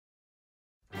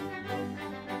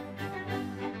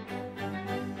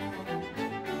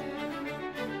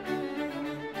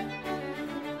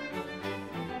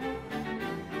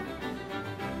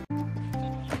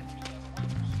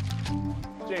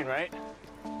Shane, right?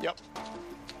 Yep.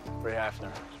 Ray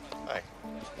Haffner. Hi.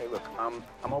 Hey, look, I'm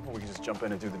hoping we can just jump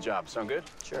in and do the job. Sound good?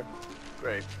 Sure.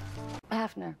 Great.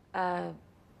 Haffner,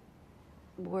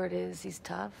 word is he's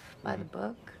tough, by the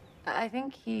book. I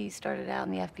think he started out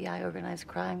in the FBI organized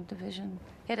crime division.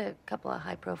 Hit a couple of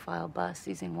high-profile busts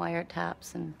using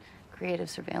wiretaps and creative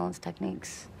surveillance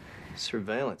techniques.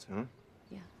 Surveillance, huh?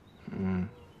 Yeah. Hmm.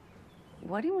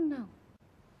 What do you want to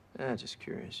know? Just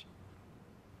curious.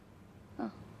 Oh.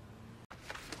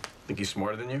 Think he's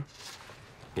smarter than you?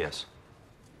 Yes.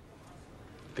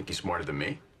 Think he's smarter than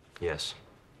me? Yes.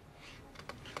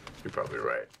 You're probably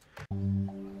right.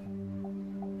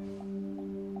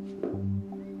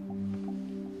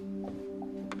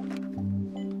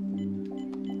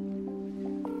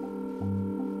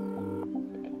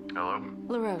 Hello?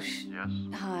 LaRoche. Yes?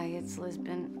 Hi, it's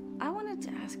Lisbon. I wanted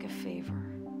to ask a favor.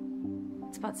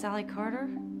 It's about Sally Carter.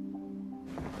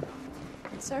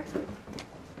 Sir?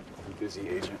 Busy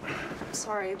agent.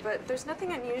 Sorry, but there's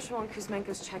nothing unusual in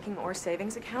Kuzmenko's checking or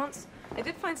savings accounts. I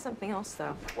did find something else,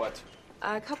 though. What?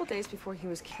 A couple days before he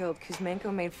was killed,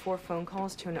 Kuzmenko made 4 phone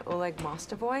calls to an Oleg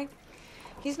Mostovoy.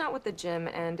 He's not with the gym,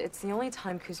 and it's the only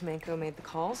time Kuzmenko made the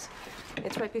calls.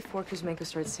 It's right before Kuzmenko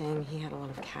started saying he had a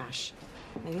lot of cash.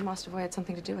 Maybe Mostovoy had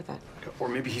something to do with that. Or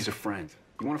maybe he's a friend.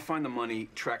 You want to find the money,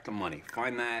 track the money.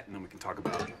 Find that, and then we can talk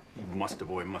about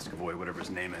Muscovoy, whatever his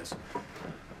name is.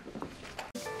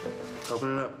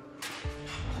 Open it up.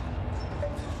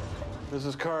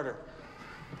 Mrs. Carter.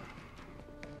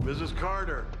 Mrs.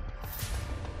 Carter.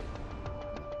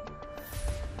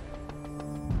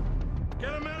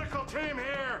 Get a medical team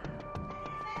here!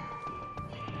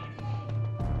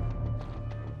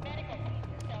 Medical team,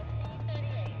 cell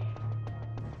C38.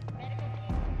 Medical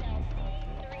team, cell C38.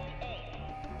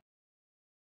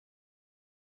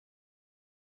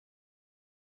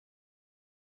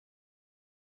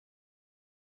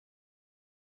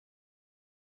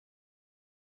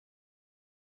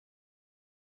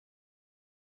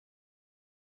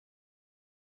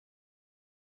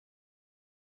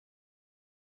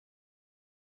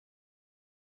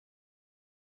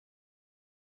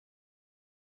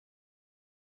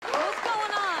 What's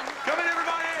going on? Come in,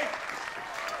 everybody!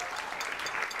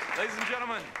 Ladies and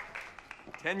gentlemen,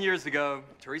 10 years ago,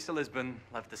 Teresa Lisbon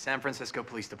left the San Francisco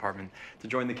Police Department to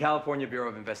join the California Bureau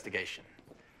of Investigation.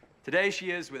 Today,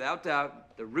 she is, without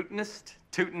doubt, the rootinest,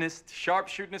 tootinest,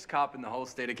 sharpshootingest cop in the whole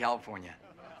state of California.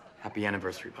 Happy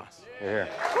anniversary, boss. Here.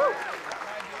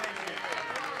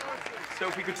 So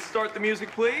if we could start the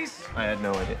music, please. I had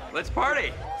no idea. Let's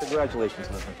party! Congratulations,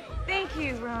 Lisbon. Thank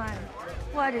you, Ron.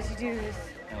 Why did you do this?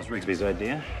 That was Rigsby's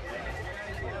idea.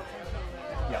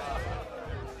 Yeah.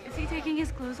 Is he taking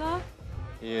his clothes off?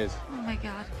 He is. Oh, my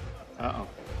God. Uh-oh.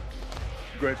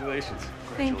 Congratulations.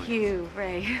 Thank you,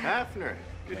 Ray. Haffner.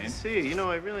 Good to see you. You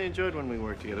know, I really enjoyed when we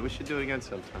worked together. We should do it again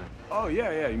sometime. Oh,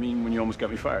 yeah. You mean when you almost got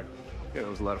me fired? Yeah, that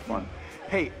was a lot of fun.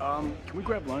 Hey, can we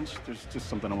grab lunch? There's just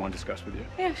something I want to discuss with you.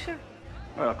 Yeah, sure.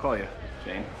 All right, I'll call you,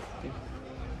 Jane.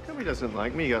 Nobody doesn't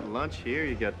like me. You got lunch here.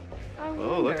 You got... I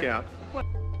Oh, look wonder. out.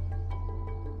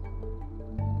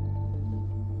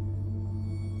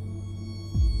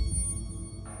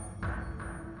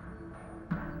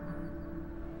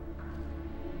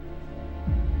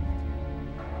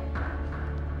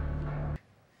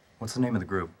 What's the name of the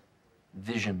group?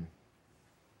 Vision.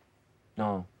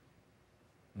 No.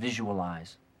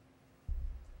 Visualize.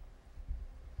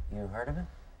 You heard of it?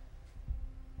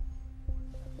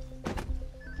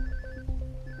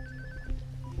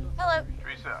 Hello.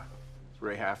 Teresa. It's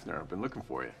Ray Haffner. I've been looking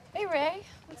for you. Hey, Ray.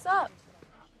 What's up?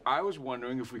 I was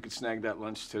wondering if we could snag that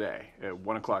lunch today at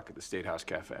 1 o'clock at the State House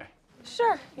Cafe.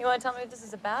 Sure. You want to tell me what this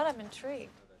is about? I'm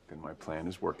intrigued. Then my plan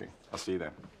is working. I'll see you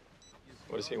then.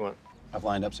 What does he want? I've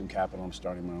lined up some capital. I'm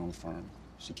starting my own firm.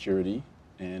 Security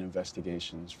and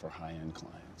investigations for high-end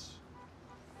clients.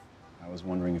 I was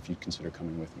wondering if you'd consider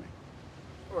coming with me.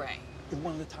 Ray. You're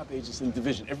one of the top agents in the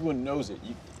division. Everyone knows it.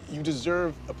 You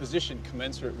deserve a position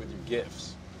commensurate with your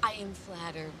gifts. I am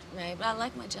flattered, Ray, but I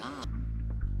like my job.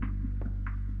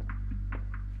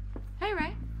 Hey,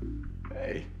 Ray.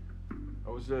 Hey. I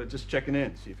was just checking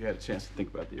in, see if you had a chance to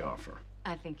think about the offer.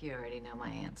 I think you already know my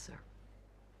answer.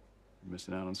 You're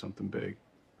missing out on something big.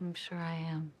 I'm sure I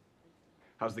am.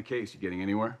 How's the case? You getting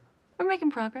anywhere? We're making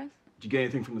progress. Did you get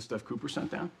anything from the stuff Cooper sent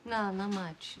down? No, not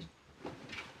much.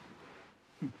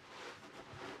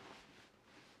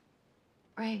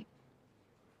 Ray,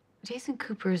 Jason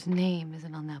Cooper's name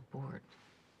isn't on that board.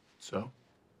 So?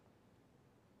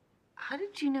 How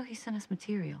did you know he sent us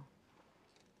material?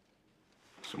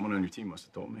 Someone on your team must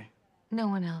have told me. No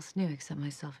one else knew except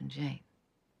myself and Jane.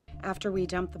 After we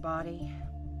dumped the body,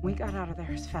 We got out of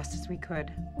there as fast as we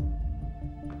could.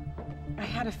 I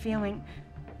had a feeling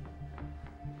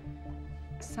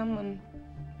someone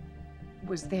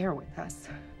was there with us.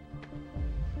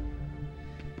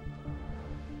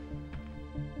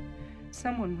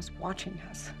 Someone was watching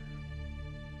us.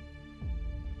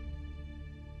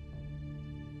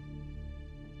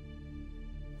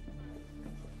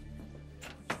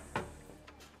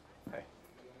 Hey,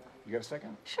 you got a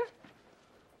second? Sure.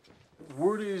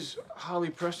 Word is Holly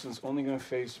Preston's only gonna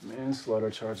face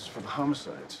manslaughter charges for the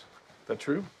homicides. Is that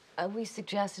true? We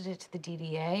suggested it to the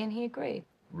DDA, and he agreed.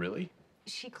 Really?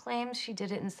 She claims she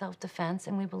did it in self-defense,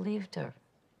 and we believed her.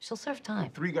 She'll serve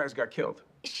time. 3 guys got killed.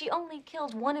 She only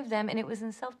killed one of them, and it was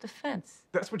in self-defense.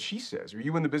 That's what she says. Are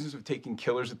you in the business of taking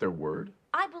killers at their word?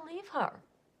 I believe her.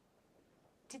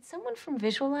 Did someone from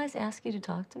Visualize ask you to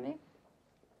talk to me?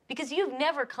 Because you've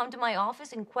never come to my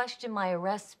office and questioned my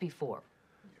arrests before.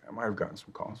 I might have gotten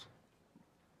some calls.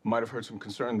 Might have heard some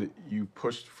concern that you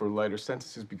pushed for lighter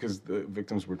sentences because the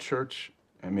victims were church,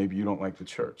 and maybe you don't like the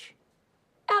church.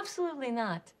 Absolutely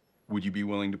not. Would you be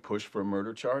willing to push for a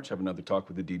murder charge, have another talk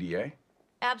with the DDA?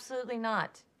 Absolutely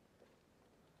not.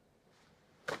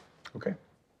 Okay.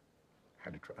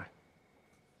 Had to try.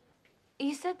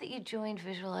 You said that you joined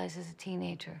Visualize as a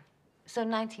teenager. So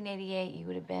 1988, you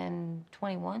would have been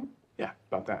 21? Yeah,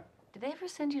 about that. Did they ever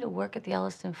send you to work at the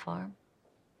Elliston farm?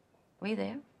 Were you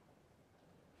there?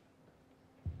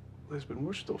 Lisbon,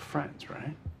 we're still friends,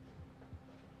 right?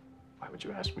 Why would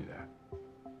you ask me that?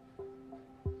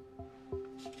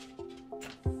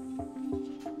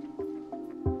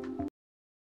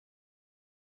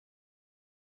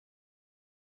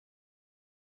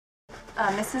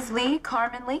 Mrs. Lee,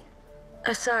 Carmen Lee?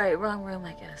 Sorry, wrong room,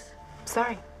 I guess.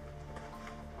 Sorry.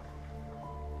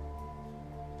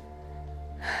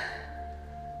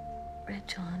 Red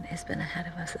John has been ahead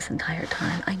of us this entire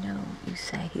time. I know you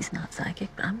say he's not psychic,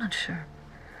 but I'm not sure.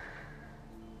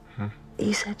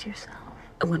 You said yourself,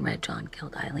 when Red John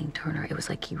killed Eileen Turner, it was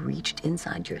like he reached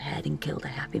inside your head and killed a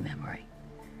happy memory.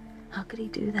 How could he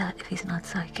do that if he's not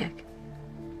psychic?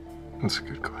 That's a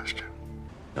good question.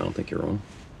 I don't think you're wrong.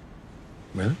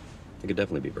 Really? It could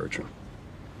definitely be Bertram.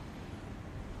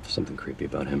 There's something creepy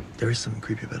about him. There is something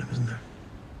creepy about him, isn't there?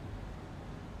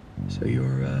 So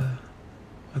you're,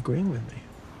 agreeing with me?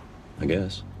 I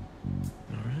guess.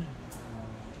 All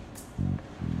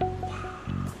right.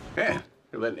 Man,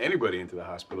 they're letting anybody into the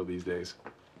hospital these days.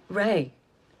 Ray.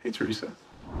 Hey, Teresa.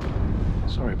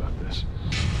 Sorry about this.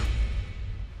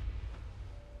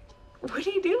 What are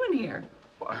you doing here?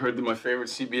 Well, I heard that my favorite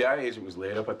CBI agent was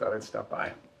laid up. I thought I'd stop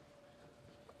by.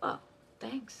 Oh,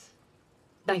 thanks.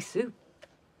 Nice suit.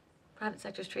 Private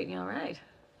sector's treating you all right.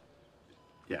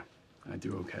 Yeah, I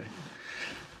do okay.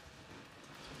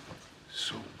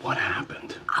 So what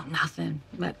happened? Oh, nothing.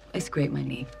 But I scraped my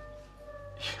knee.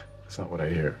 That's not what I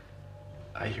hear.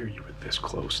 I hear you were this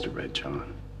close to Red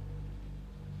John.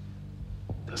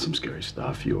 That's some scary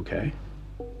stuff. You okay?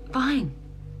 Fine.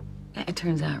 It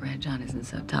turns out Red John isn't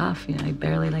so tough. You know, he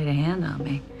barely laid a hand on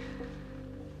me.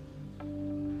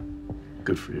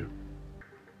 Good for you.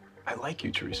 I like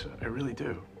you, Teresa. I really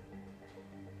do.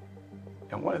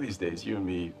 And one of these days, you and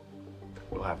me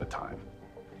will have a time.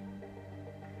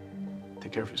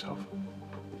 Take care of yourself.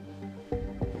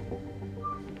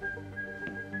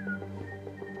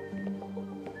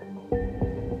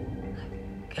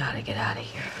 Gotta get out of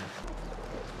here.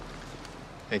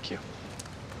 Thank you.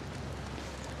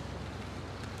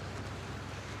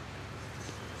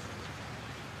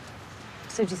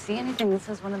 So, did you see anything that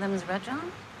says one of them is Red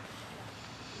John?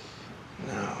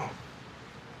 No.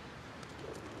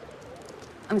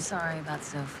 I'm sorry about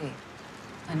Sophie.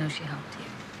 I know she helped you.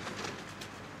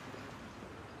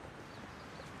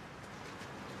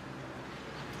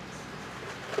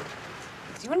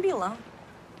 Do you want to be alone?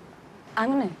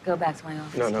 I'm gonna go back to my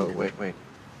office. No, wait.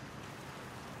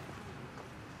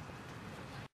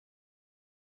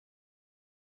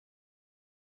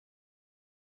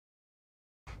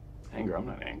 Anger, I'm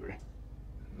not angry.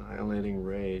 Annihilating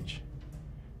rage.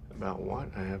 About what?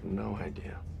 I have no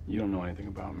idea. You don't know anything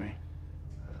about me.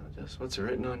 Just what's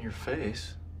written on your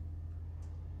face.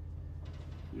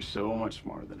 You're so much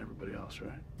smarter than everybody else,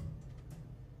 right?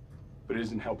 But it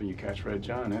isn't helping you catch Red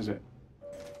John, is it?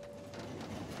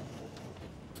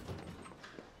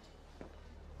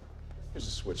 Here's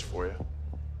a switch for you.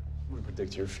 I'm gonna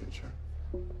predict your future.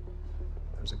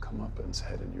 There's a comeuppance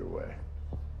headed your way.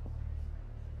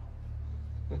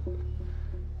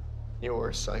 You're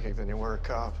worse psychic than you were a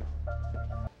cop.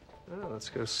 Well, let's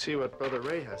go see what Brother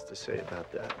Ray has to say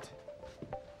about that.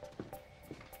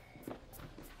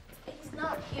 He's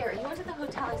not here. He went to the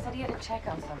hotel. He said he had to check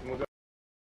on something.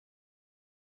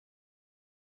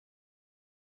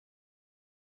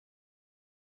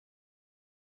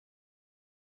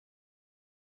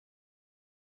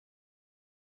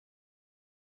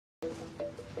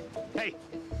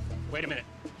 Wait a minute.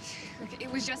 Look, it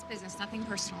was just business, nothing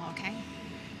personal, okay?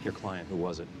 Your client, who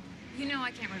was it? You know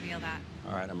I can't reveal that.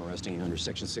 All right, I'm arresting you under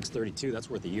Section 632. That's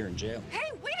worth a year in jail.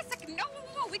 Hey, wait a second. No, whoa,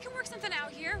 whoa, whoa. We can work something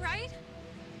out here, right?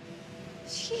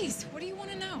 Jeez, what do you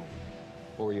want to know?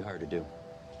 What were you hired to do?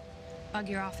 Bug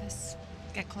your office,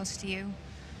 get close to you.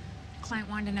 The client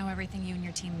wanted to know everything you and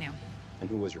your team knew. And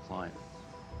who was your client?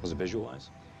 Was it Visualize?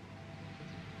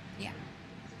 Yeah.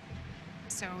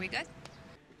 So are we good?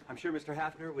 I'm sure Mr.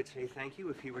 Haffner would say thank you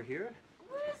if he were here.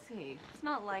 What is he? It's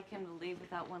not like him to leave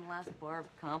without one last barbed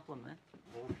compliment.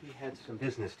 Well, he had some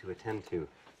business to attend to.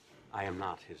 I am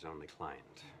not his only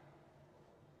client.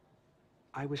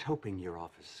 I was hoping your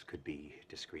office could be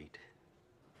discreet.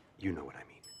 You know what I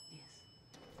mean.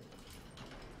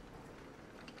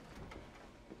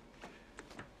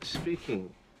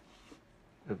 Speaking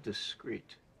of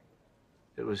discreet,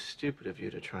 it was stupid of you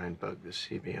to try and bug the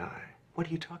CBI. What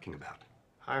are you talking about?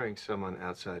 Hiring someone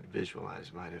outside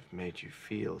Visualize might have made you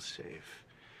feel safe,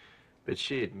 but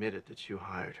she admitted that you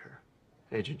hired her.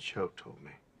 Agent Choke told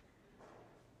me.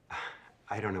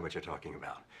 I don't know what you're talking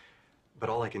about, but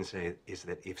all I can say is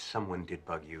that if someone did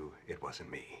bug you, it wasn't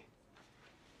me.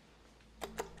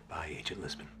 Bye, Agent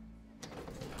Lisbon.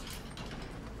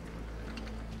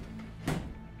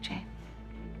 Jay,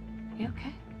 you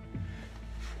okay?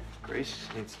 Grace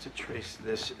needs to trace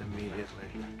this immediately.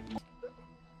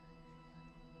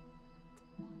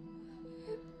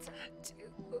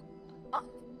 Tattoo on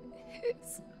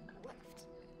his left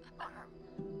arm.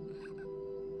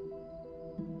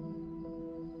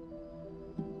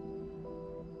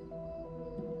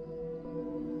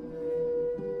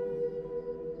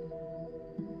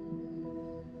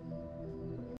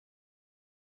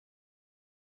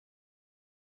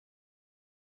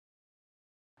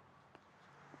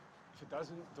 If it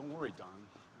doesn't, don't worry, Don.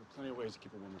 There are plenty of ways to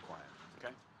keep a woman quiet,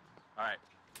 okay? All right,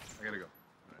 I gotta go.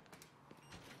 All right.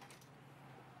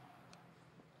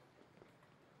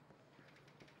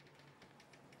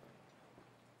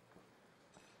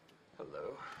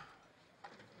 Hello.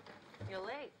 You're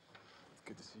late. It's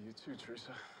good to see you too,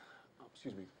 Teresa. Oh,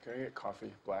 excuse me, can I get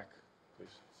coffee, black, please?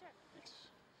 Sure. Thanks.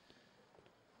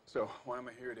 So, why am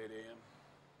I here at 8 a.m.?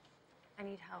 I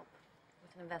need help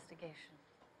with an investigation.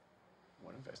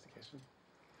 What investigation?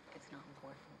 It's not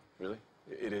important. Really?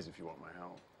 It is if you want my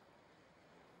help.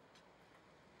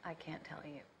 I can't tell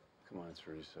you. Come on,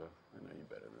 Teresa. I know you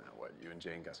better than that. What, you and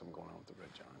Jane got something going on with the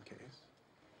Red John case?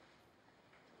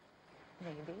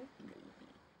 Maybe. Maybe.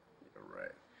 You're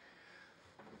right.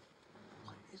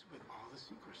 What is with all the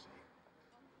secrecy?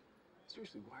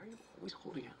 Seriously, why are you always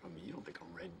holding out on me? You don't think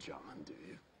I'm Red John, do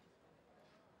you?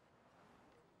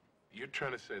 You're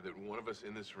trying to say that one of us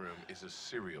in this room is a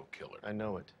serial killer. I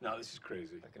know it. No, this is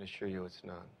crazy. I can assure you it's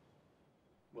not.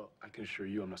 Well, I can assure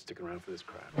you I'm not sticking around for this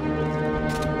crap.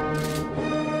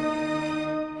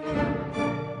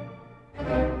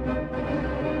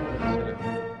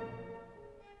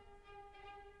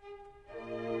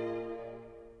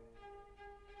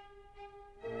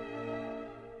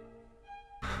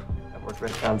 I've worked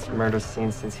right down some murder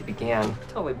scenes since he began.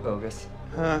 Totally bogus.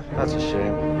 That's a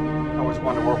shame. I always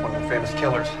wanted to work with one of the famous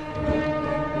killers.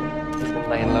 He's been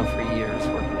laying low for years,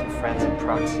 working with friends and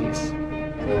proxies.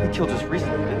 They killed just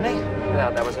recently, didn't they?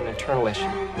 No, that was an internal issue.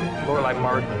 Lorelei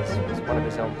Martins was one of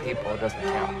his own people. It doesn't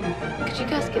count. Could you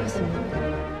guys give us a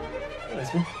moment?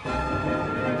 Listen.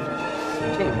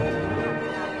 Jane,